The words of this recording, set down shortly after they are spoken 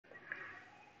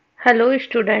Hello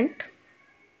student.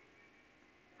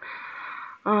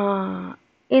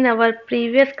 In our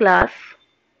previous class,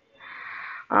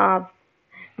 uh,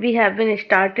 we have been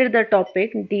started the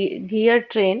topic the gear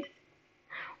train.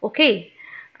 Okay,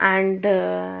 and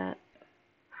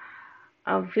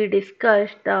we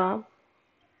discussed the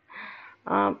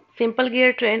simple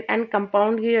gear train and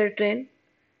compound gear train.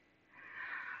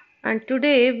 And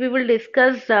today we will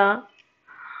discuss the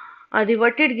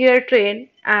reverted gear train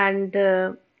and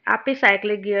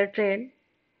epicyclic gear train.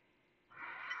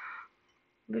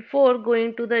 Before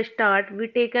going to the start, we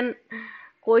take a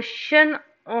question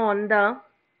on the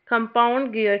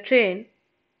compound gear train.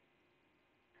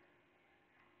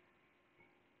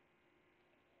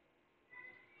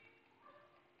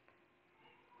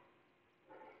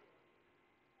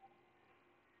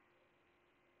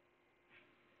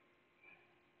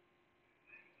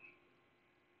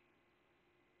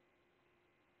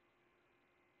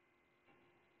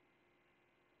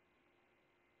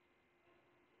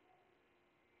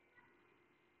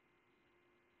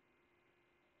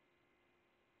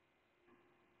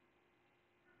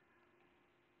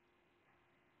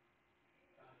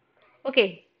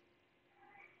 Okay,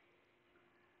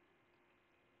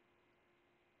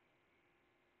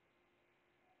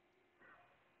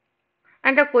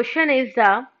 and the question is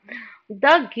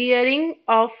the gearing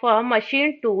of a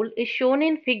machine tool is shown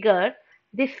in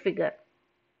this figure.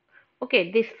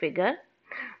 Okay, this figure.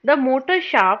 The motor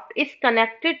shaft is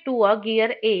connected to a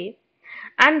gear A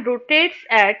and rotates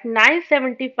at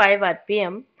 975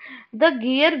 rpm. The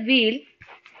gear wheel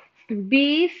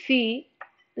B, C,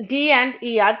 D and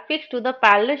E are fixed to the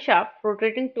parallel shaft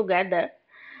rotating together.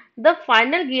 The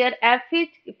final gear F is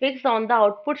fixed on the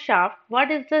output shaft. What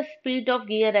is the speed of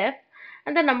gear F?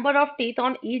 And the number of teeth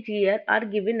on each gear are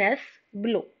given as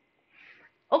below.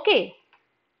 Okay,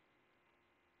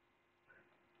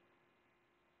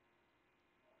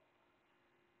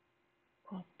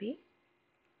 copy,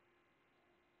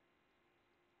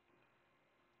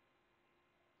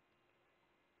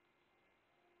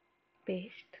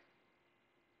 paste,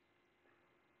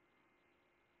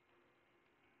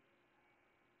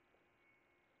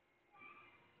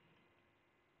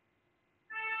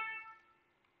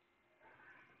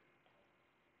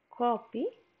 copy,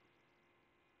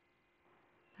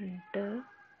 enter,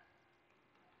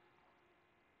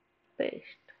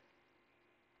 paste.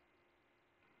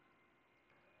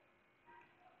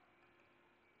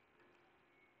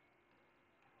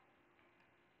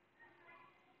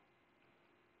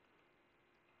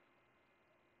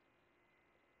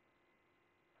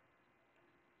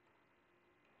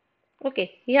 Okay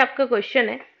ये आपका question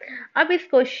है। अब इस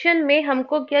question में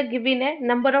हमको क्या given है,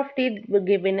 number of teeth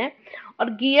given है और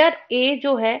गियर ए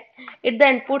जो है इट द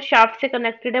इनपुट शाफ्ट से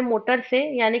कनेक्टेड है मोटर से,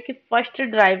 यानी कि फर्स्ट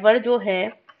ड्राइवर जो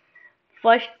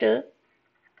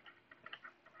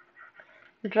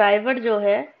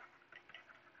है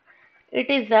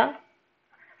it is a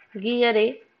gear A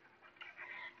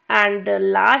and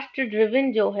last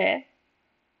driven जो है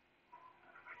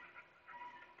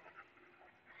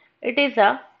it is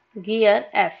a gear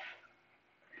F.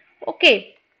 Okay,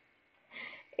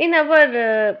 in our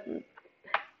uh,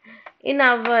 in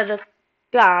our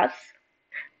class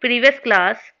previous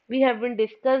class we have been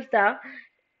discussed the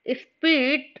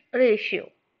speed ratio.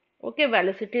 Okay,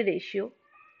 velocity ratio,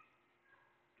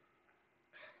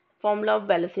 formula of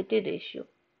velocity ratio.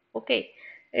 Okay,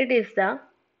 it is the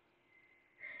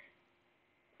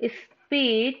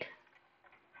speed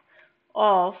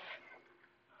of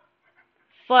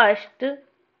first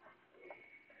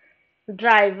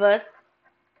driver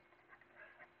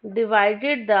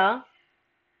divided the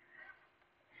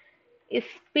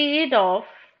speed of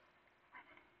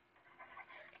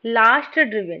last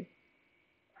driven.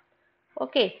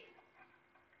 Okay,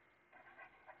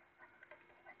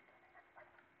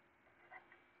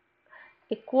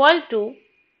 equal to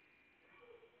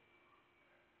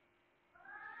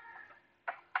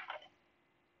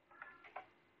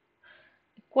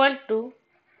equal to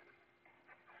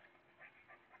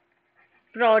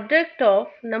product of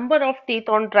number of teeth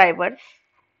on drivers,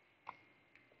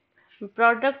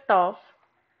 product of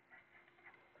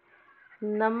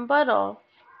number of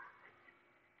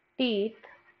teeth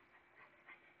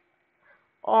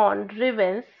on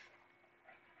rivens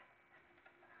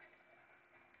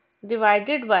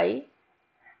divided by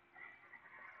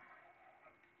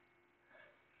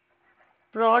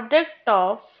product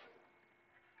of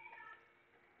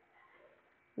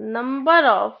number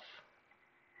of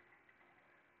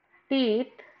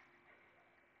teeth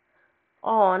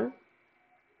on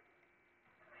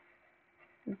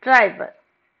driver.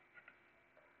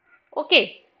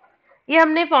 Okay, ये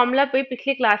हमने formula पे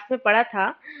पिछली class में पढ़ा था।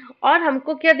 और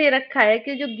हमको क्या दे रखा है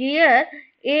कि जो गियर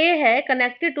ए है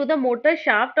connected to the motor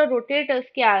shaft और रोटेट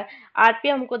उसकी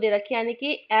आरपीएम हमको दे रखी है, यानी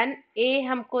कि एन ए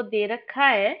हमको दे रखा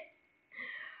है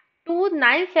टू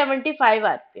 975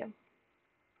 आरपीएम।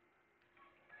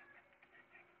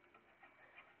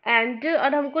 एंड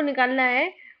और हमको निकालना है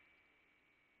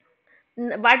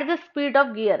what is the speed of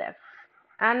gear F,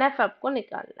 N F आपको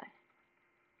निकालना है।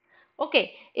 Okay,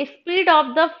 speed of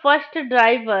the first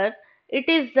driver it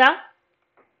is the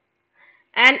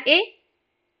NA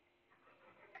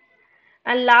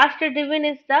and last driven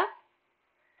is the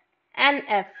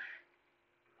NF.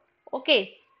 Okay,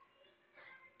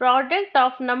 product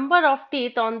of number of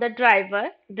teeth on the driver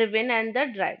driven and the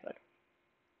driver.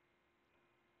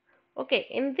 Okay,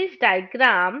 in this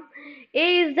diagram A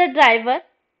is the driver,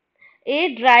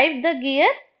 A drive the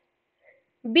gear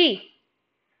B.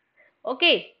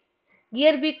 Okay,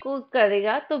 gear B को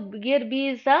करेगा तो gear B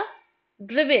is the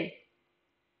driven.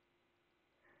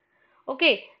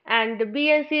 Okay, and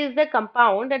B and C is the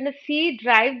compound and C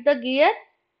drives the gear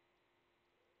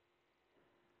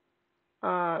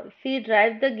C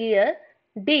drives the gear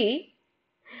D,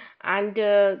 and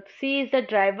C is the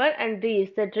driver and D is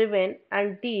the driven,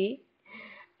 and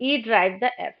E drive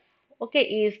the F. Okay,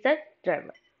 E is the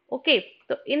driver. Okay,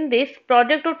 so in this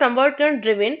product of converter and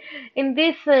driven, in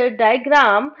this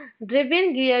diagram,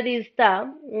 driven gear is the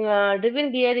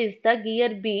gear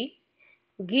B,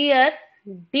 gear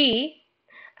D,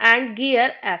 and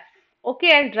gear F.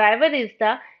 Okay, and driver is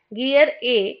the gear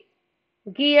A,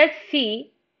 gear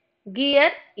C,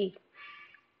 gear E.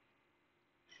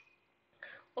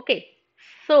 Okay,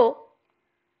 so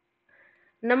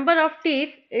number of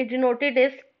teeth is denoted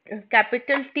as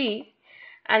capital T,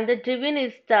 and the driven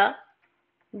is the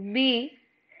B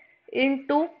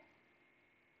into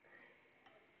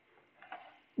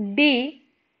D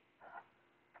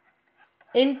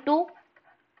into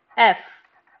F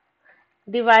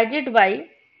divided by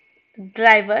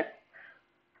driver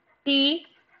T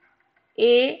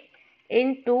A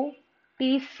into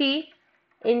TC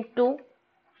into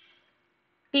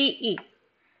TE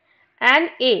and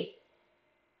A.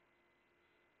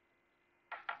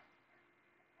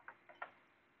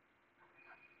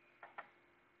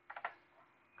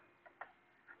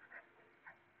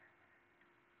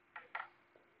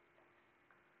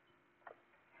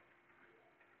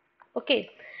 Okay,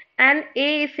 and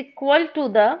A is equal to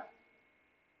the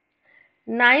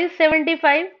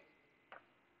 975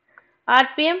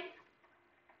 RPM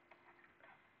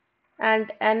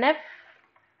and NF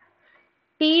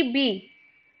TB,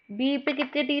 B पे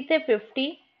कितने T थे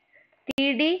 50,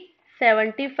 TD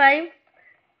 75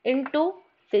 into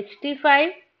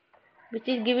 65 which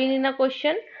is given in a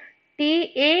question,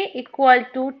 TA equal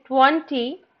to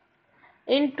 20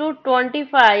 into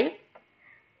 25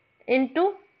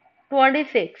 into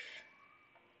 26,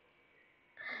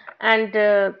 and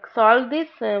solve this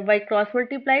by cross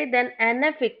multiply, then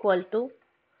NF equal to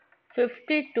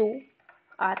 52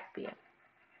 RPM.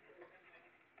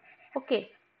 Okay,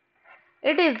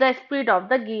 it is the speed of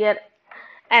the gear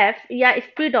F, yeah,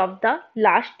 speed of the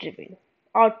last driven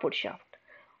output shaft.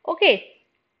 Okay,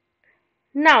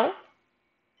 now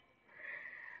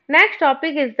next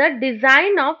topic is the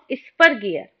design of spur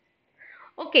gear.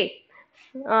 Okay,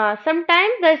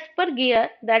 sometimes the spur gear,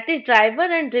 that is driver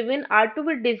and driven, are to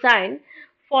be designed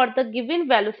for the given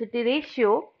velocity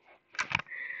ratio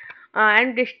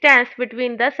and distance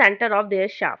between the center of their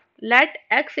shaft. Let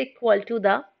x equal to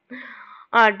the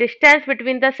distance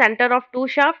between the center of two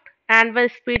shaft and the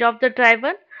speed of the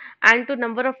driver, and to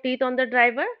number of teeth on the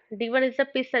driver. D1 is the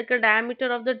pitch circle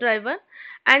diameter of the driver,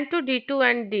 and to D2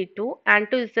 and D2, and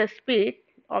 2 is the speed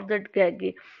of the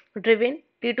driven,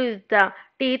 D2 is the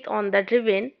teeth on the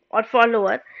driven or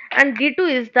follower, and D2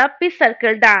 is the pitch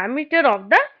circle diameter of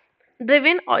the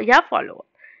driven or yeah follower.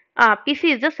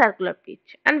 PC is the circular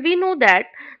pitch, and we know that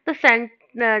the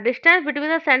distance between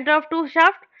the center of two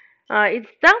shaft is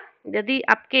the, यदि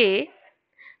आपके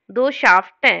दो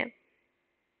shaft हैं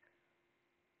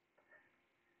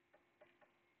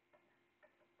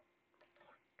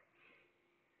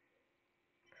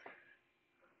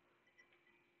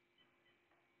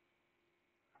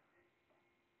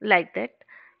like that,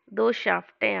 दो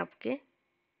shaft हैं आपके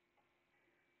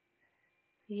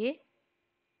ये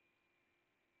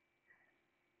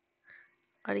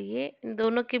और ये, इन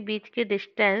दोनों के बीच के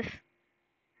डिस्टेंस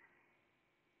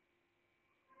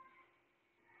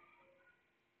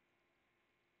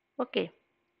ओके,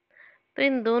 तो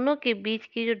इन दोनों के बीच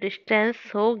की जो डिस्टेंस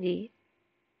होगी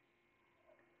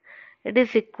it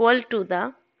is equal to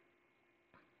the,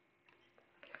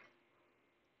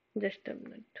 just a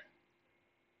minute,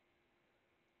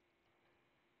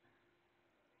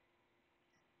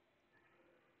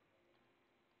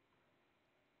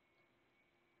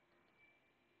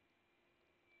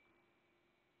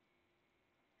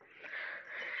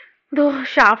 दो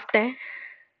शाफ्ट है,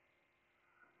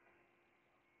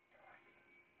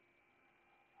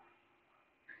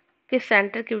 किस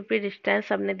सेंटर की भी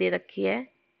डिस्टेंस हमने दे रखी है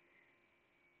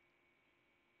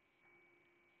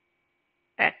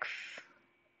x।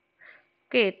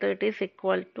 ओके, तो it is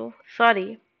equal to,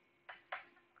 sorry,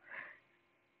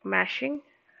 mashing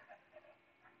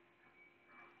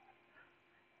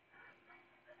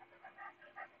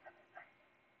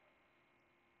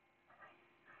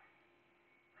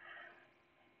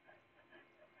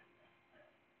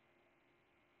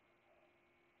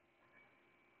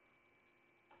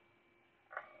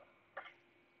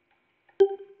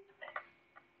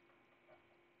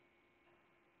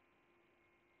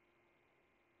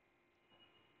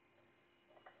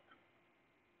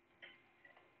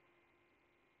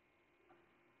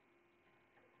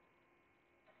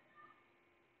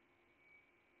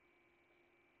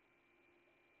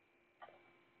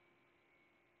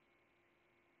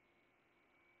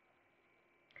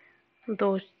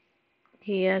दो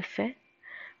गियर्स है,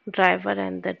 driver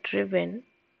and the driven,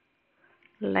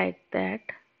 like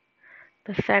that.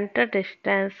 The center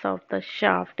distance of the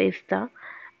shaft is the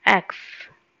x.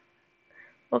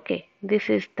 Okay, this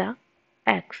is the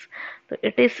x. So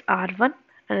it is r1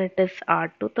 and it is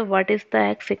r2. So what is the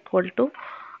x equal to?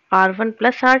 r1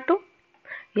 plus r2.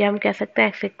 ये हम कह सकते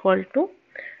हैं x equal to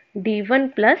d1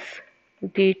 plus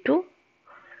d2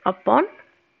 upon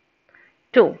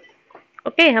 2.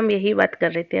 Okay, हम यही बात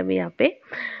कर रहे थे अभी यहाँ पे।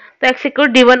 तो x equal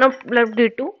d1 plus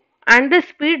d2 and the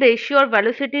speed ratio or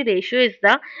velocity ratio is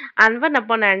the n1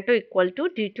 upon n2 equal to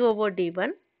d2 over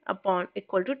d1 upon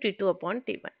equal to t2 upon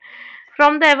t1.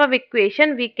 From the above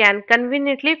equation, we can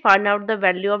conveniently find out the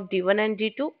value of d1 and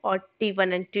d2 or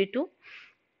t1 and t2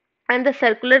 and the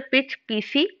circular pitch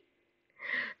PC.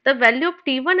 The value of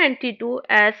T1 and T2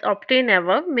 as obtained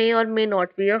above may or may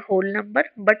not be a whole number,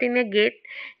 but in a gate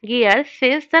gear,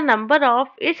 since the number of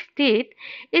its teeth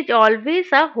is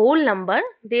always a whole number,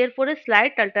 therefore a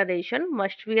slight alteration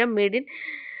must be made in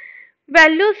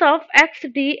values of x,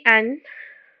 d and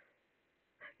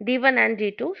d1 and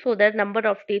d2 so that number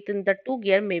of teeth in the two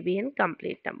gear may be in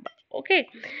complete number. Okay,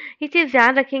 ये चीज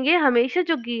ध्यान रखेंगे, हमेशा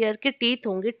जो gear के teeth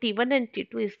होंगे T1 and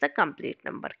T2 is the complete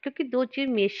number, क्योंकि दो चीज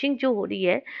मेशिंग जो हो रही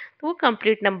है तो वो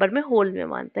कंप्लीट नंबर में होल में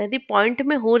मानते हैं। यदि पॉइंट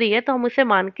में हो रही है तो हम उसे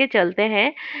मान के चलते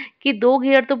हैं कि दो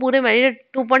गियर तो पूरे मेरे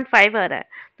 2.5 आ रहा है,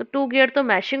 तो टू गियर तो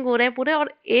मैशिंग हो रहे हैं पूरे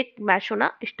और एक मैश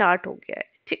होना स्टार्ट हो गया है।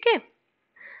 ठीक है,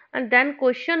 and then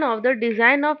question of the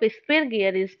design of spare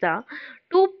gear is the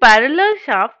two parallel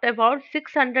shaft about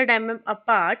 600 mm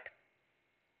apart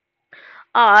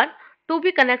are to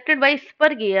be connected by spur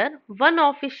gear. One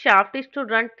of its shaft is to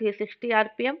run 360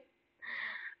 rpm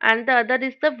and the other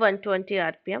is the 120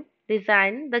 rpm.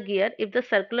 Design the gear if the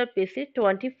circular pace is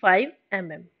 25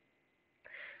 mm.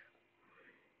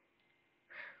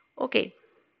 Okay,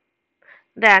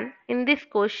 then in this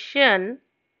question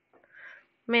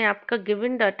में आपका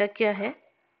given data क्या है?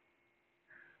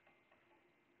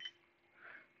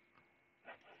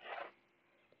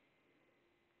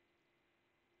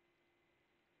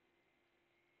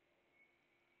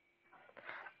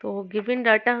 तो given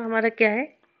data हमारा क्या है?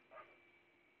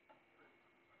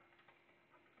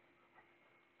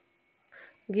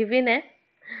 Given है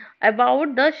about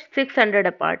the 600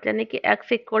 apart, यानी कि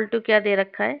x इक्वल टू क्या दे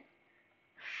रखा है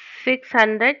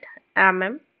 600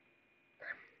 mm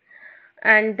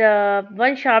and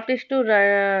one shaft is to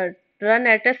run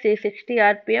at a 360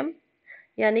 rpm,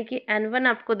 यानी कि n1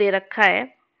 आपको दे रखा है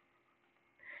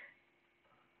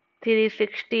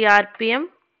 360 rpm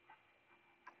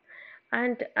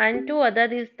and n2 other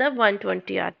is the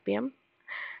 120 rpm,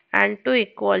 n2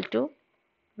 equal to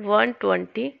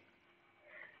 120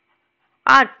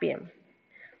 rpm.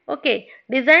 Okay,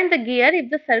 design the gear if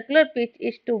the circular pitch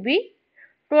is to be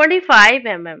 25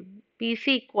 mm,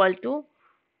 PC equal to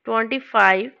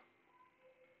 25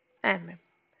 mm.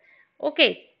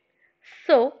 Okay,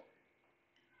 so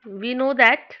we know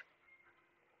that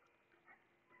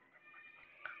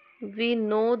we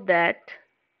know that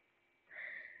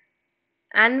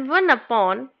n1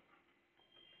 upon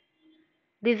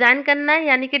design करना है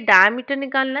यानी कि diameter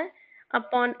निकालना है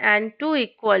upon n2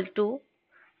 equal to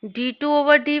d2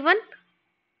 over d1।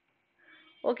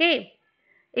 Okay,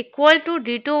 equal to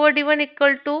d2 over d1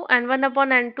 equal to n1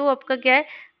 upon n2 आपका क्या है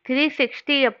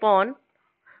 360 upon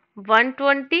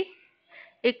 120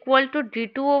 equal to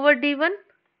d2 over d1।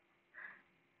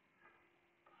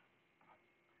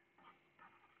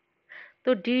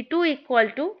 तो d2 equal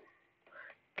to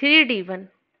 3d1,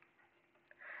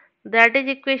 that is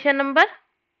equation number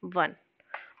 1.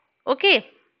 Okay,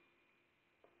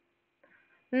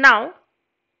 now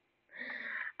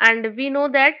and we know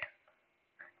that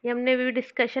ये हमने भी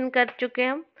discussion कर चुके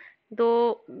हैं हम।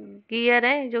 दो गियर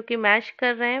हैं जो कि मैच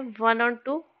कर रहे हैं 1 और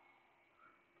 2,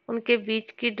 उनके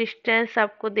बीच की डिस्टेंस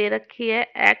आपको दे रखी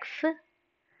है x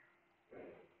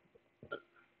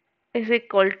is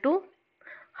equal to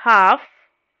half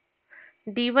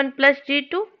d1 plus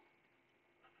d2।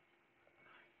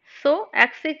 So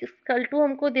x equal to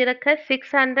हमको दे रखा है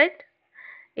 600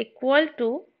 equal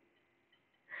to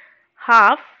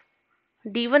half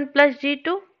d1 plus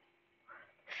d2।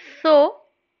 So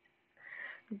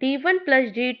d1 plus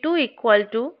d2 equal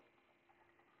to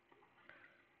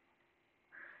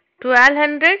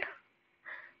 1200।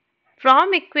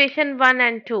 From equation 1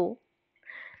 and 2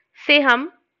 से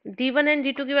हम d1 एंड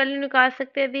d2 की value निकाल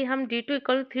सकते हैं। यदि हम d2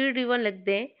 इक्वल टू 3d1 लिख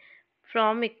दें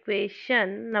from equation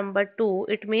number 2,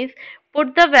 it means put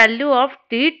the value of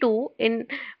d2 in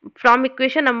from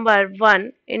equation number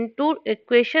 1 into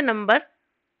equation number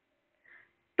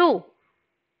 2।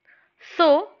 सो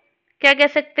क्या कह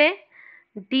सकते हैं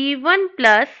d1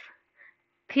 plus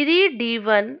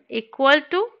 3d1 equal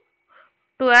to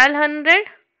 1200।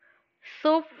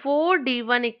 So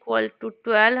 4d1 equal to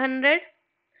 1200।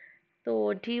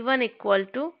 तो d1 equal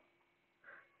to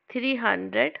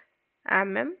 300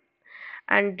 mm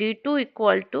and d2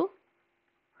 equal to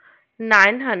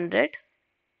 900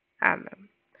 mm.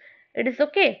 It is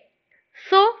okay.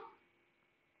 So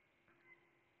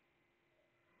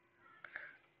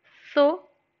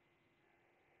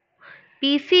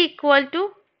PC equal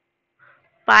to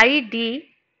pi d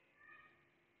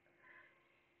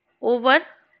over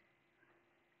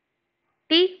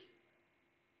t,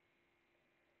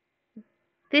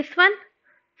 this one.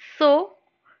 So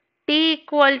t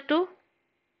equal to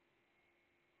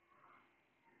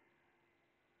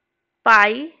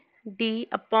pi d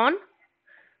upon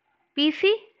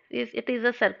PC. It is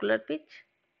a circular pitch.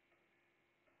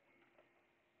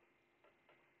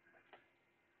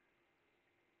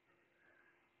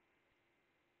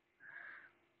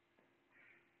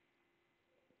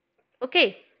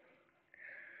 Okay.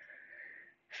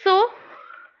 So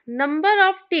number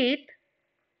of teeth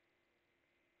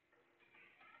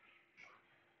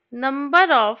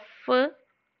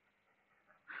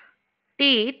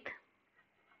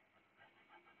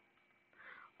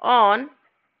on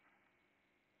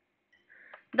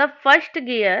the first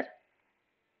gear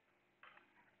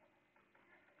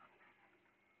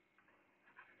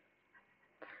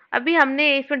अभी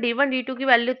हमने इसमें d1 d2 की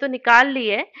value तो निकाल ली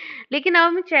है, लेकिन अब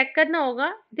हमें चेक करना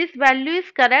होगा दिस वैल्यू इज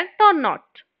करेक्ट और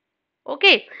नॉट।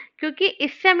 ओके, क्योंकि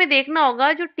इससे हमें देखना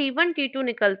होगा जो t1 t2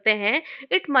 निकलते हैं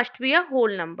it must be a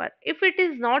whole number. If it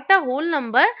is not a whole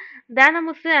number then हम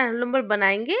उससे होल नंबर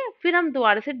बनाएंगे, फिर हम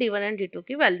दोबारा से d1 एंड d2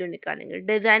 की वैल्यू निकालेंगे।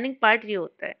 डिजाइनिंग पार्ट ये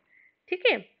होता है, ठीक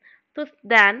है। तो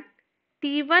देन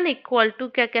t1 इक्वल टू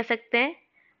क्या कह सकते हैं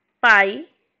पाई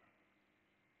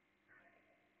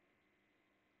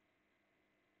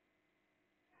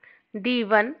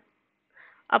d1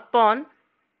 अपॉन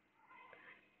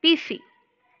pc।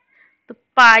 तो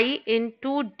पाई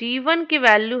इंटू d1 की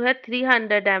वैल्यू है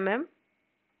 300 mm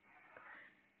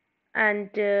and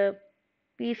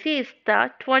PC is the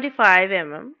 25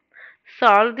 mm।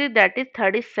 Solve this that is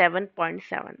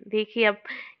 37.7। देखिए अब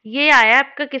ये आया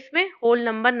आपका किसमें होल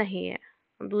नंबर नहीं है,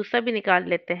 हम दूसरा भी निकाल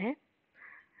लेते हैं।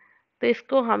 तो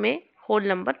इसको हमें होल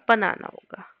नंबर बनाना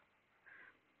होगा।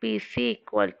 PC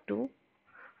equal to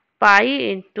pi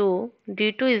into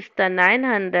d2 is the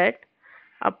 900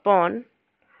 upon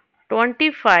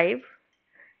 25।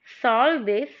 solve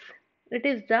this, it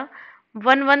is the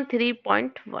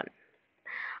 113.1।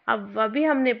 अब अभी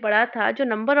हमने पढ़ा था जो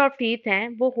नंबर ऑफ टीथ हैं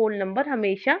वो होल नंबर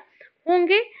हमेशा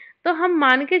होंगे। तो हम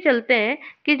मान के चलते हैं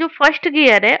कि जो फर्स्ट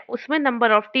गियर है उसमें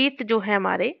नंबर ऑफ टीथ जो है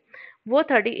हमारे वो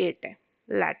 38 है।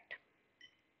 Late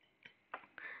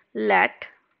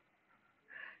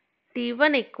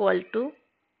t1 equal to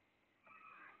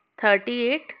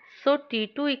 38। So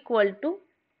t2 equal to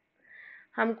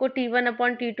हमको t1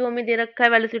 अपॉन t2 हमें दे रखा है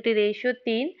वेलोसिटी रेशियो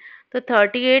 3। तो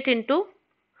 38 into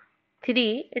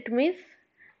 3 it means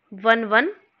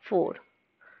 114।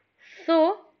 So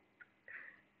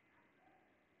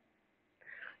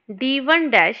d1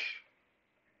 dash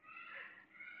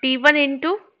t1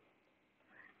 into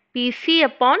pc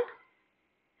upon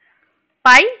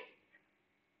pi.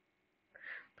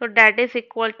 तो that is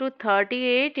equal to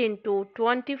 38 into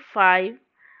 25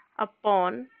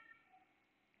 upon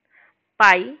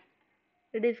pi।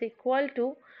 It is equal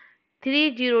to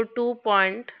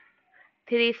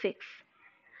 302.36।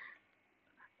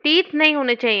 Teeth नहीं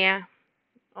होने चाहिए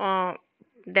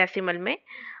decimal में,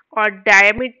 और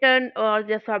डायमीटर और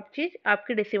जो सब चीज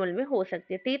आपकी डेसिमल में हो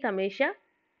सकती है। टीथ हमेशा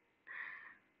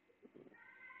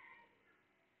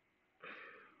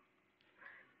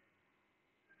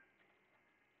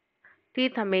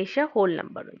टीथ हमेशा होल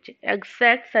नंबर होने चाहिए।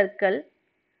 Exact circle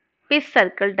pitch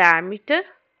circle diameter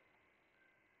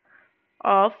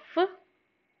of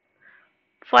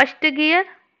first gear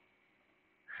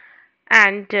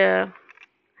and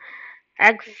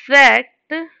exact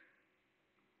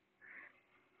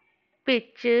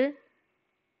pitch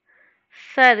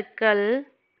circle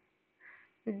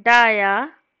dia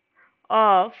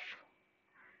of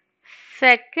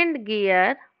second gear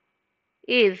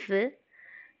is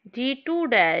d2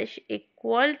 dash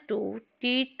equal to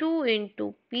t2 into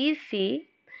pc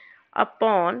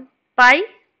upon pi.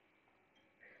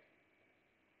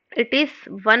 It is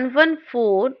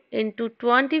 114 into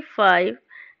 25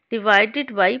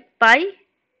 divided by pi.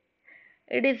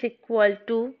 It is equal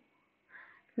to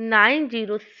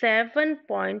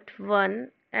 907.1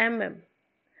 mm.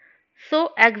 So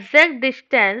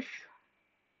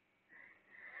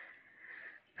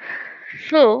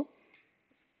so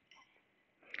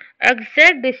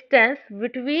exact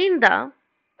distance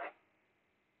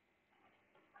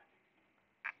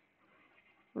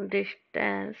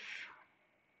distance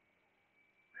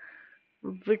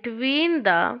between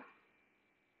the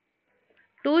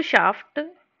two shaft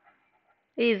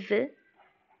is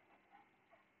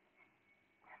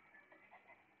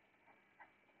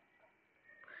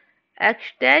x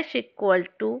dash equal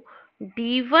to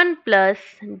d1 plus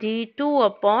d2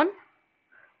 upon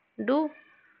do,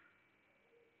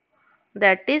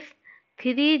 that is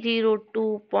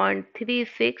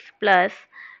 302.36 plus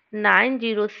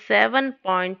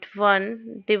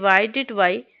 907.1 divided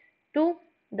by 2,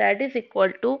 that is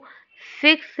equal to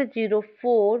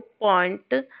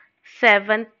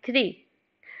 604.73.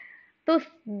 तो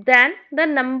then the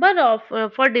number of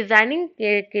for designing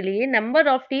के लिए number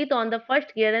of teeth on the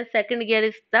first gear and second gear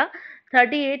is the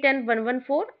 38 and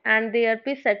 114 and their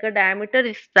pitch circle diameter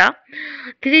is the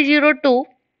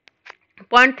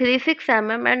 302.36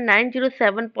 mm and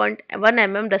 907.1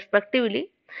 mm respectively,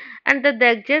 and the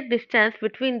exact distance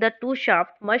between the two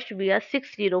shafts must be a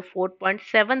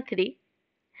 604.73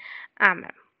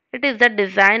 mm. It is the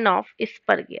design of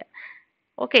spur gear.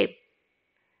 Okay,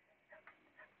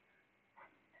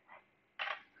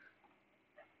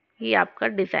 ये आपका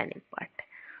designing part है.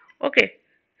 Okay,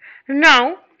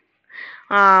 now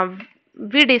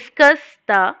we discuss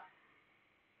the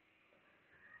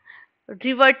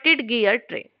reverted gear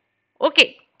train.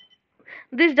 Okay,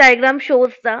 this diagram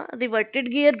shows the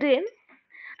reverted gear train,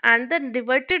 and the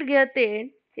reverted gear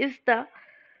train is the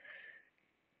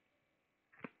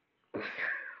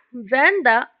when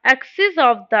the axis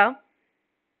of the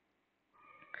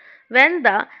when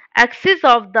the axis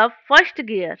of the first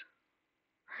gear,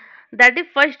 that is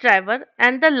first driver,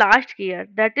 and the last gear,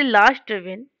 that is last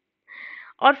driven,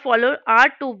 or follow are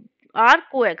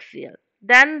coaxial,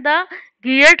 then the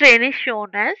gear train is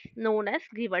known as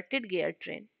reverted gear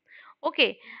train.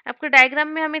 Okay, आपको diagram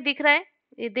में हमें दिख रहा है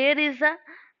there is a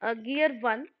gear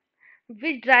 1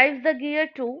 which drives the gear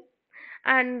 2,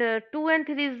 and 2 and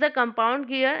 3 is the compound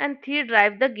gear and 3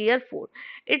 drive the gear 4.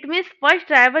 It means first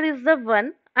driver is the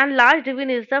 1 and last driven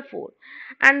is the 4,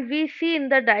 and we see in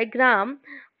the diagram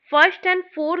first and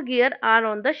 4 gear are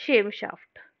on the same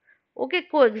shaft. Okay,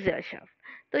 coaxial shaft.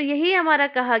 तो यही हमारा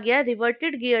कहा गया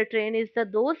reverted gear train is the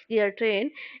those gear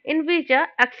train in which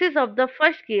axis of the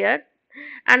first gear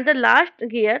and the last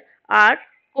gear are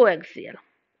coaxial.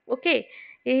 Okay,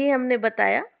 यही हमने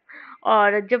बताया.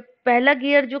 और जब पहला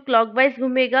गियर जो क्लॉकवाइज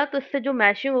घूमेगा तो इससे जो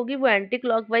मैशिंग होगी वो एंटी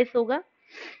क्लॉकवाइज होगा,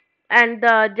 एंड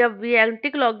जब ये एंटी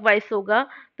क्लॉकवाइज होगा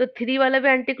तो 3 वाला भी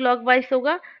एंटी क्लॉकवाइज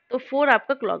होगा, तो 4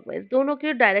 आपका क्लॉकवाइज. दोनों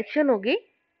की डायरेक्शन होगी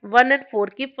 1 एंड 4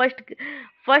 की.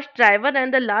 First driver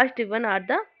and the last driven are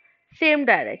the same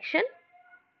direction.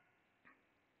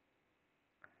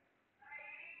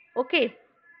 Okay,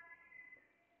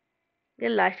 the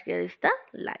last gear is the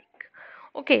like.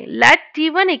 Okay, let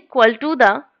T1 equal to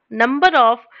the number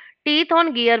of teeth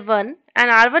on gear 1,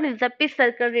 and R1 is the pitch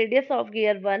circle radius of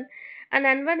gear 1, and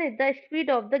N1 is the speed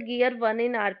of the gear 1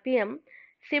 in RPM.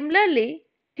 Similarly,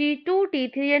 T2,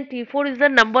 T3 and T4 is the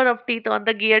number of teeth on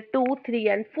the gear 2, 3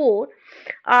 and 4.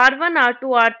 R1, R2,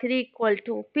 R3 equal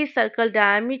to pitch circle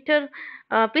diameter,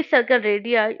 pitch circle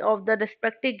radii of the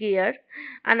respective gear,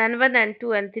 and N1, N2,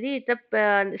 N3 is the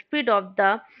speed of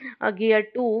the gear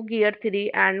 2, gear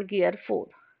 3 and gear 4.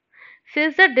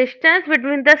 Since the distance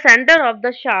between the center of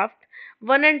the shaft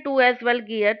 1 and 2 as well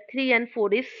gear 3 and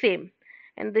 4 is same.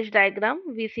 In this diagram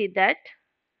we see that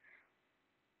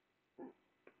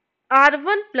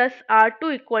R1 plus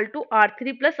R2 equal to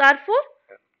R3 plus R4.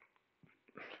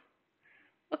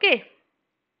 Okay,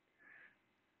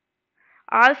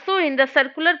 Also, in the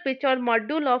circular pitch or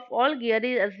module of all gear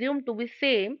is assumed to be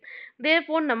same.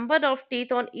 Therefore, number of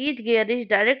teeth on each gear is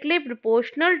directly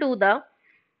proportional to the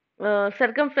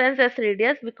circumference as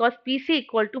radius, because PC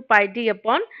equal to pi d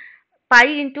upon pi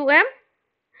into m.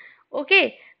 Okay,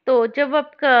 तो जब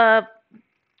आपका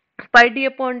पाई D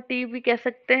upon T भी कह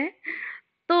सकते हैं,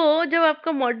 तो जब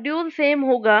आपका मॉड्यूल सेम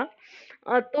होगा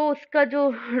तो उसका जो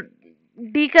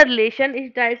डी का रिलेशन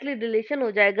इस डायरेक्टली रिलेशन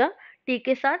हो जाएगा टी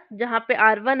के साथ, जहाँ पे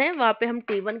आर वन है वहां पे हम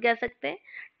टी वन कह सकते हैं,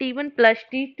 T one plus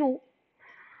T two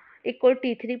equal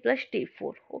T three plus T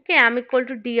four. Okay, M equal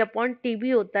to D upon T भी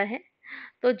होता है,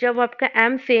 तो जब आपका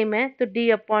एम सेम है तो D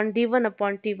upon D one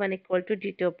upon T one equal to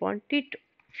D two upon T to.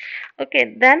 Okay,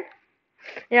 then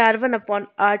are one upon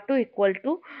are two equal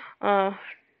to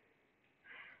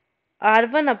are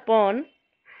one upon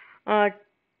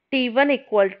T1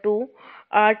 equal to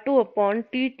R2 upon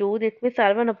T2. That means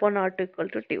R1 upon R2 equal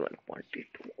to T1 upon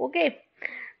T2. Okay.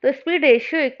 So speed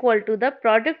ratio equal to the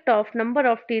product of number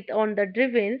of teeth on the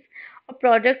driven or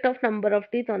product of number of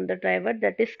teeth on the driver,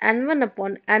 that is N1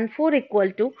 upon N4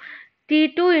 equal to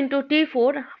T2 into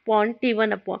T4 upon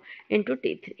T1 upon into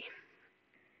T3.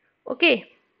 Okay.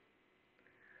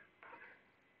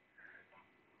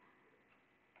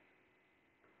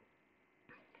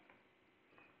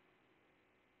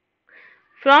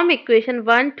 From equation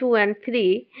 1, 2 and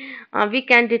 3, we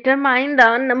can determine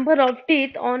the number of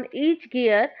teeth on each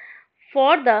gear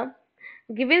for the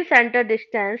given center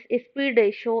distance, speed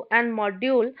ratio and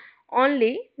module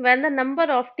only when the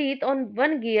number of teeth on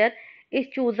one gear is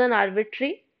chosen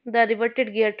arbitrary. The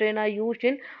reverted gear train are used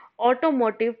in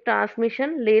automotive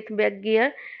transmission, lathe back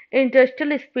gear,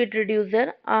 industrial speed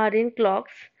reducer are in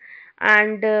clocks,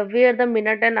 and where the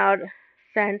minute and hour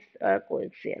cents are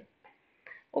coaxial.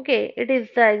 Okay, it is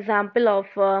the example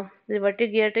of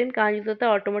reverted gear train कहाँ use होता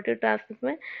है, automotive transmission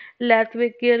में,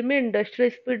 लैथवेक gear में, industrial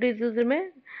speed user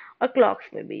में, और clocks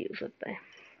में भी use होता है।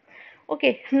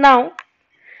 Okay, now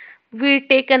we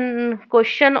take an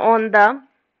question on the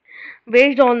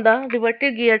based on the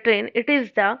reverted gear train. It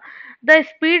is the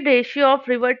speed ratio of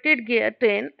reverted gear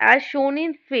train as shown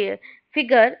in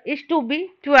figure is to be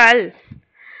 12.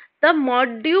 The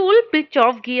module pitch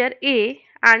of gear A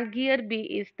and gear B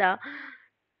is the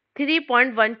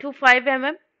 3.125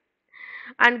 mm,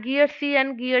 and gear C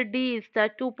and gear D is the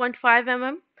 2.5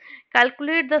 mm.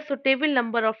 Calculate the suitable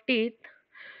number of teeth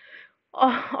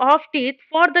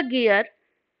for the gear,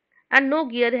 and no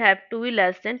gear have to be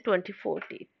less than 24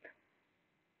 teeth.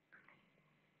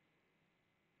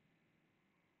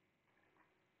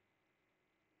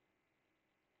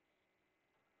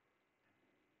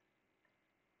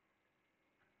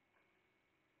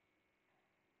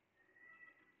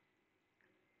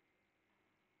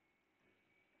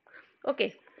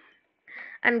 Okay,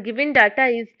 and given data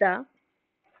is the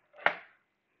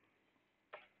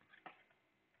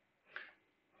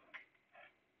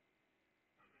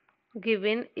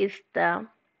given is the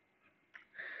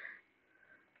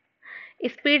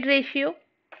speed ratio.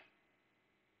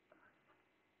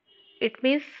 It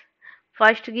means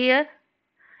first gear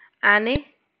Na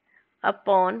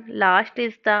upon last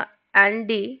is the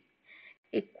Nd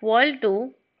equal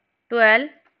to 12,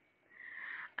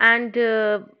 and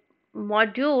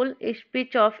module is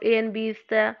pitch of A and B is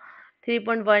the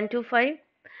 3.125,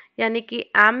 यानी कि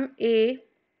M A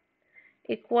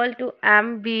equal to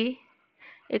M B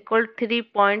equal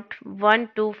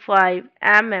 3.125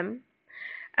 mm,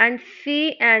 and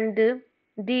C and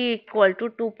D equal to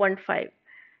 2.5.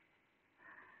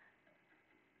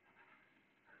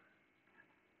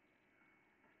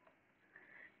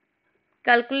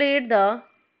 Calculate the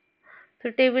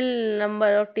suitable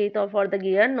number of teeth for the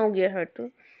gear, no gear had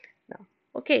to now.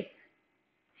 Okay,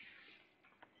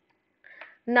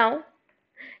 now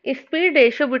speed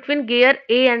ratio between gear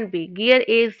A and B. Gear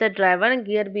A is the driver and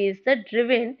gear B is the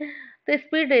driven. The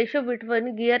speed ratio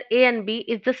between gear A and B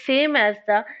is the same as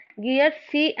the gear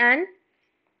C and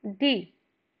D.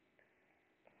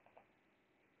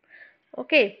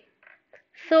 Okay,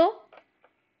 so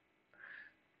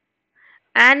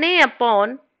Na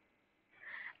upon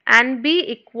Nb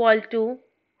equal to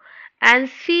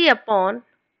Nc upon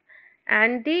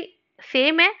Nd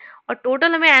same है, और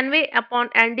total हमें envy upon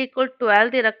N D equal 12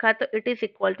 दे रखा है, तो it is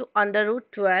equal to under root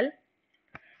 12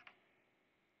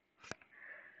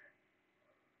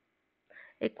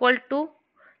 equal to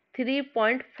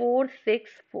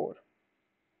 3.464.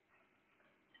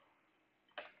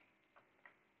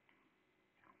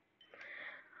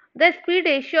 The speed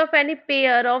ratio of any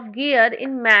pair of gear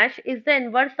in mesh is the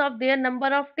inverse of their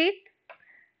number of teeth.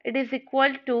 It is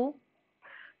equal to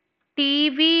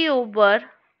TV over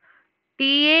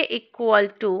TA equal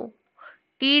to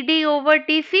TD over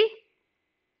TC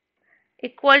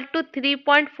equal to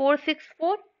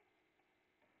 3.464,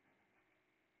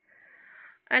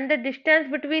 and the distance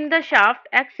between the shaft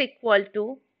X equal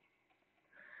to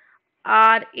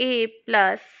RA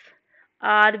plus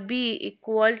RB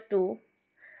equal to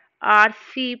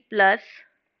RC plus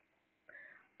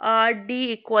RD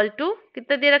equal to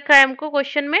कितना दे रखा है हमको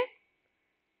question में,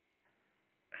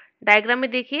 diagram में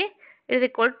देखिए, is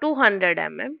equal 200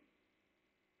 mm,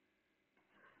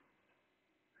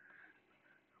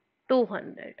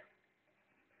 200।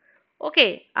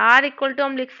 Okay, are equal to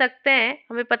हम लिख सकते हैं,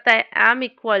 हमें पता है M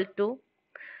equal to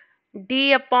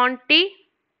D upon T,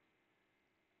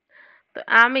 तो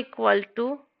M equal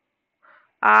to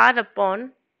are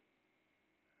upon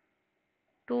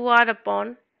 2r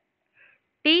upon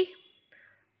T,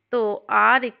 तो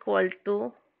are equal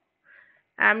to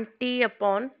M T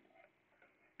upon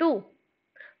 2।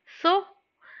 So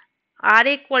are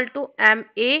equal to M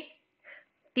A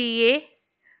T A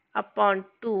upon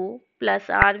 2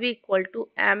 plus R B equal to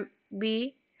M B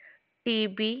T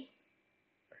B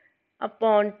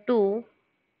upon 2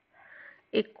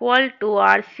 equal to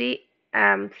R C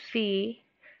M C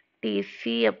T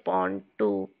C upon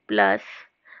 2 plus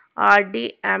R D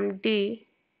M D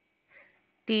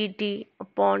T D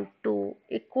upon 2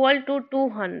 equal to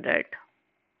 200।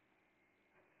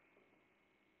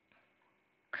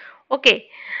 Okay,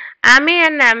 MA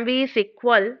and MB is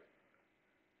equal,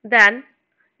 then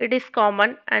it is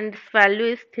common and this value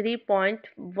is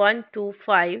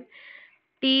 3.125,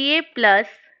 TA plus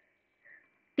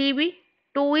TB,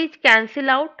 2 is cancel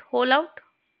out, whole out,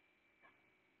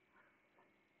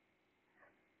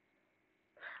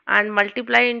 and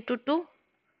multiply into 2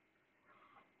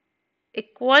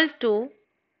 equal to,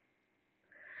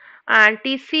 and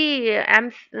TC,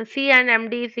 MC and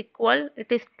MD is equal,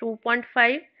 it is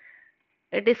 2.5,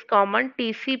 it is common,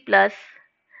 TC plus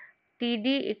TD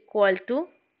equal to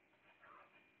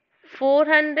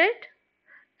 400.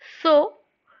 So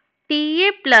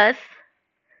TA plus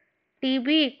TB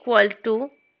equal to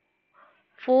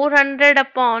 400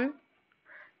 upon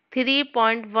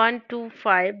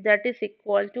 3.125, that is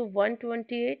equal to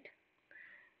 128.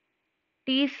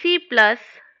 TC plus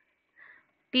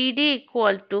TD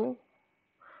equal to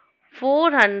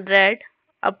 400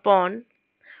 upon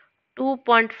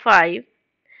 2.5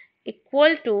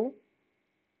 equal to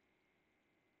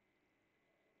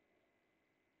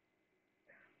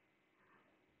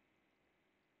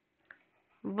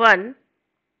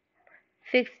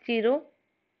 160,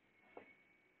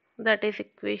 that is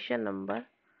equation number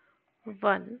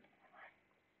 1,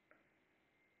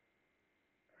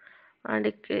 and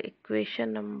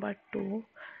equation number 2,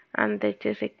 and that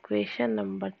is equation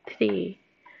number 3.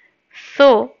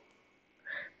 So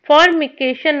for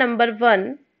equation number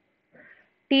 1,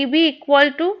 TB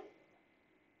equal to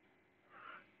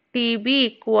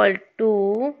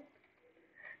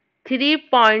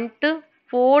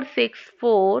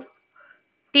 3.464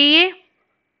 TA,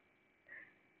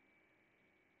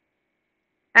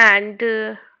 and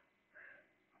TD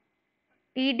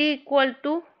equal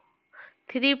to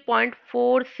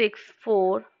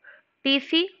 3.464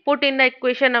 TC. Put in the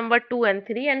equation number 2 and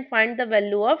 3 and find the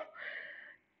value of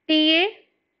TA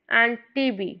and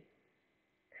TB.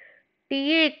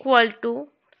 TA equal to,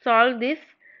 solve this,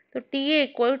 so TA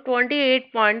equal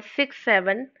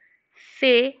 28.67,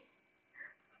 say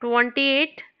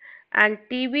 28, and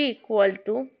TB equal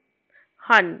to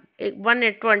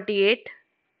 128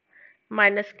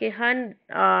 minus k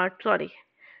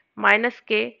minus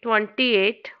k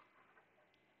 28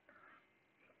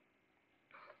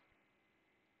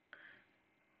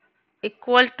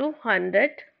 equal to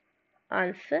 100,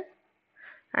 answer,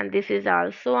 and this is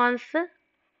also answer.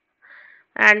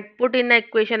 And put in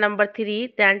equation number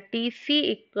 3, then TC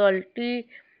equal to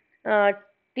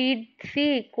TC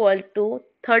equal to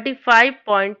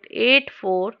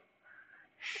 35.84,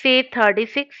 say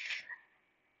 36,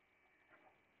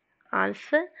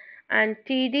 answer, and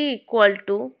TD equal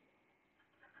to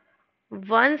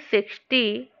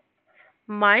 160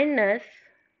 minus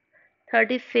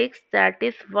 36, that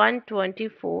is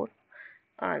 124,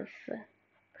 answer.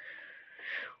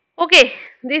 Okay,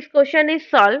 this question is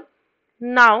solved.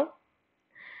 Now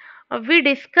we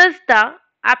discuss the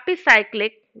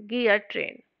epicyclic gear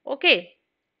train. Okay,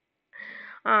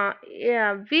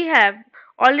 yeah, we have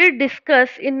already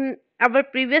discussed in our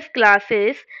previous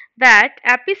classes that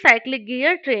epicyclic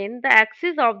gear train, the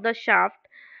axis of the shaft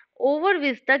over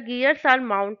which the gears are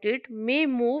mounted, may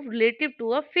move relative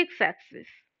to a fixed axis.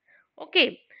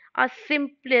 Okay, a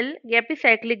simple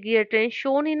epicyclic gear train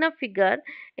shown in a figure.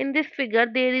 In this figure,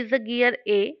 there is a gear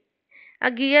A, a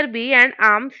gear B, and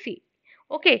arm C.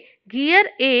 Okay, gear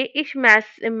A is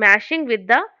mashing with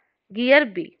the gear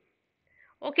B.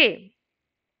 Okay,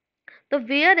 so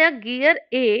where a gear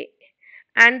A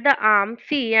and the arm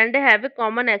C and have a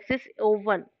common axis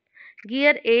O1.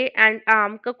 Gear A and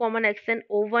arm का common axis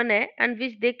O1 है and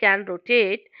which they can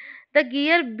rotate. The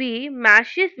gear B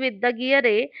mashes with the gear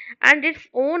A and its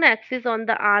own axis on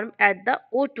the arm at the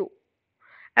O2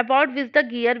 about which the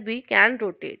gear B can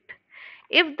rotate.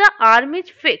 If the arm is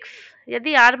fixed,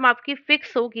 यदि arm आपकी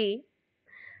fix होगी,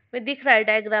 में दिख रहा है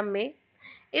diagram में,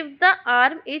 if the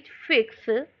arm is fixed,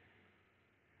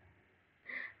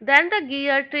 then the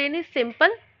gear train is simple.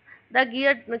 The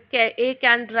gear A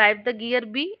can drive the gear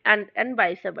B and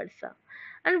vice versa.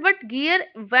 And but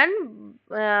when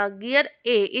gear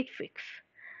A is fixed,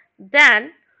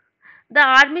 then the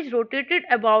arm is rotated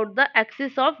about the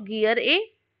axis of gear A,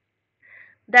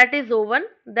 that is O1.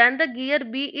 Then the gear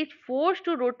B is forced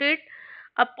to rotate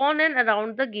upon and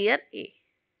around the gear A.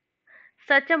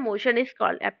 Such a motion is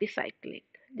called epicyclic.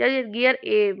 जब gear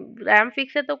ए RAM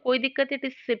fix है तो कोई दिक्कत है, it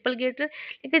is simple gear,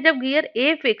 लेकिन जब gear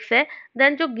a fix है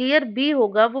then जो गियर बी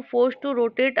होगा वो force to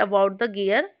rotate about the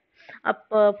gear,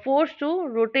 forced to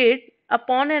rotate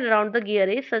upon and around the gear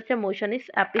A. Such a motion is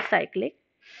epicyclic.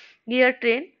 Gear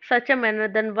train such a manner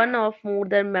than one of more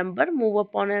than member move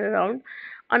upon and around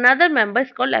another member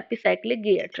is called epicyclic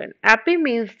gear train. Epi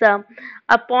means the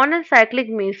upon and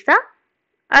cyclic means the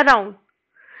around.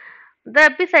 The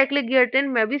epicyclic gear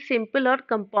train may be simple or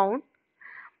compound.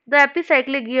 The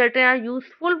epicyclic gear train are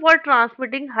useful for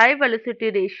transmitting high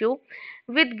velocity ratio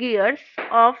with gears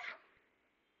of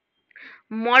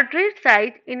moderate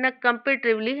size in a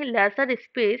comparatively lesser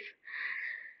space.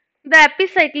 The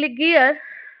epicyclic gear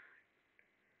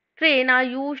train are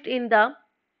used in the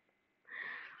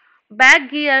back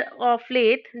gear of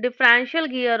lathe, differential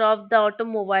gear of the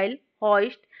automobile,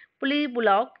 hoist, pulley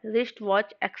block,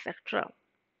 wristwatch, etc.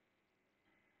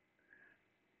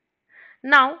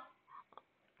 Now,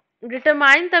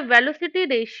 determine the velocity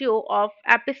ratio of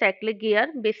epicyclic gear.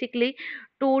 Basically,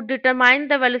 to determine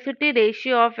the velocity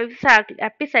ratio of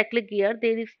epicyclic gear,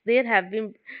 there have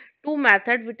been two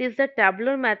methods, which is the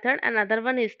tabular method and another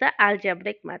one is the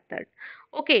algebraic method.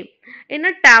 Okay, in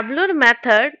a tabular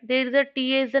method, there is a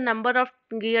TA is the number of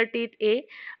gear teeth A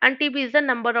and TB is the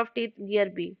number of teeth gear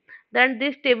B. Then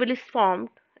this table is formed,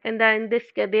 and then in this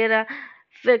there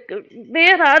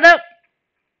are the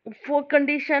four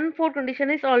condition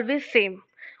is always same.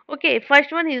 Okay,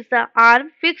 first one is the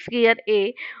arm fixed gear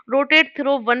A rotate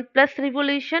through 1 plus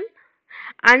revolution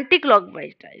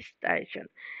anti-clockwise direction.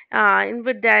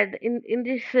 In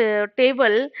this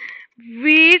table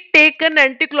we take an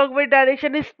anti-clockwise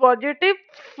direction is positive,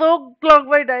 so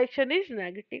clockwise direction is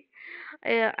negative.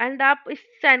 And आप इस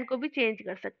sign को भी change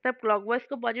कर सकते हैं, आप clockwise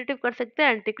को positive कर सकते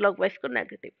हैं, एंटी क्लॉकवाइज को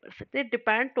नेगेटिव कर सकते हैं,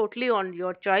 depend totally on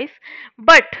your choice.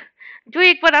 But जो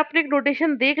एक बार आपने एक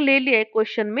नोटेशन देख ले लिया है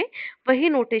क्वेश्चन में, वही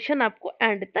नोटेशन आपको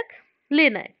एंड तक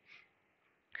लेना है.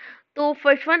 तो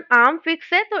फर्स्ट वन आर्म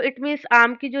फिक्स है, तो इट मीन्स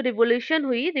आर्म की जो रिवोल्यूशन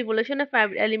हुई, revolution of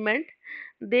element,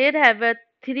 there have a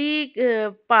three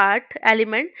part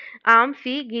element, arm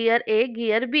C, gear A,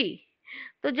 gear B.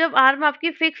 तो जब आर्म आपकी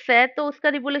फिक्स है तो उसका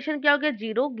रिवोल्यूशन क्या हो गया,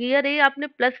 जीरो. गियर ए आपने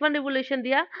 +1 रिवोल्यूशन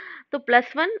दिया तो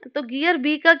 +1. तो गियर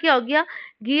बी का क्या हो गया,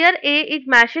 gear A it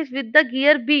meshes with the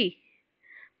gear B.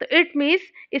 तो इट मीन्स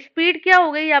स्पीड क्या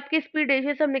हो गई आपकी, स्पीड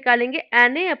रेशियो से हम निकालेंगे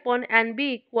N A upon N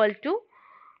B equal to,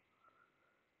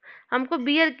 हमको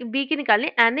बी की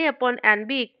निकालनी, N A upon N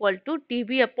B equal to T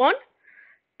B upon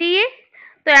T A.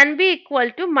 तो N B equal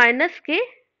to minus के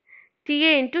T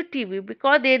A into T B,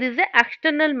 because there is a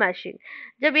external mashing.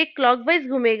 जब एक clockwise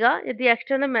घूमेगा, यदि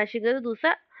external mashing है तो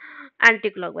दूसरा anti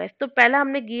clockwise. तो पहला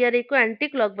हमने गियर ए को एंटी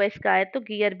क्लॉकवाइज कहा है, तो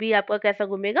गियर बी आपका कैसा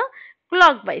घूमेगा,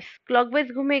 क्लॉकवाइज.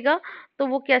 क्लॉकवाइज घूमेगा तो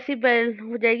वो कैसी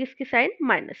हो जाएगी, इसकी साइन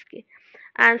माइनस की.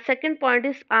 And second point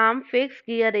is arm fix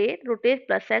gear A rotate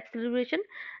plus x revolution,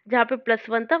 जहाँ पे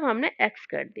 +1 था हमने एक्स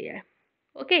कर दिया है.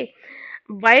 ओके,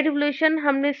 वाई रिवोल्यूशन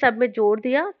हमने सब में जोड़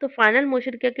दिया, तो फाइनल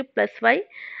मोशन क्या कि +y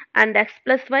and x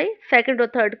plus Y, second और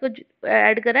थर्ड को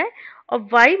ऐड करा है, और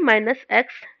y minus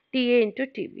x T A into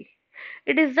T B.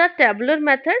 It is the tabular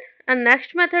method, and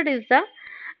next method is the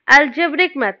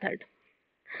algebraic method.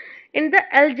 In the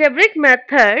algebraic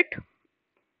method,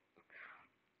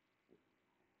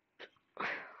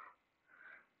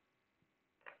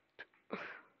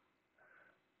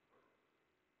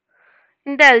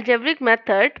 in the algebraic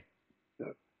method,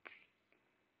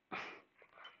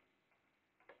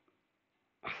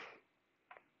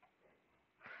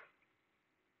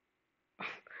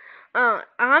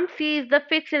 arm C is the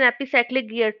fixed and epicyclic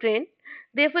gear train.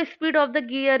 Therefore, speed of the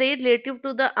gear A relative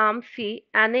to the arm C,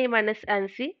 Na minus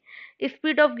Nc.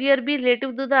 Speed of gear B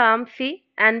relative to the arm C,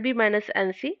 Nb minus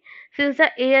Nc. Since the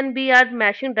A and B are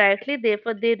mashing directly,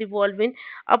 therefore they revolve in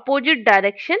opposite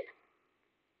direction.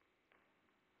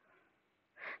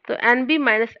 तो N B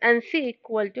minus N C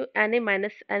equal to N A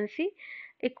minus N C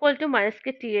equal to minus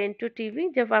के T A into T V.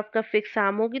 जब आपका fix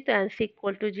arm होगी तो N C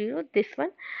equal to zero, this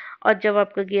one. और जब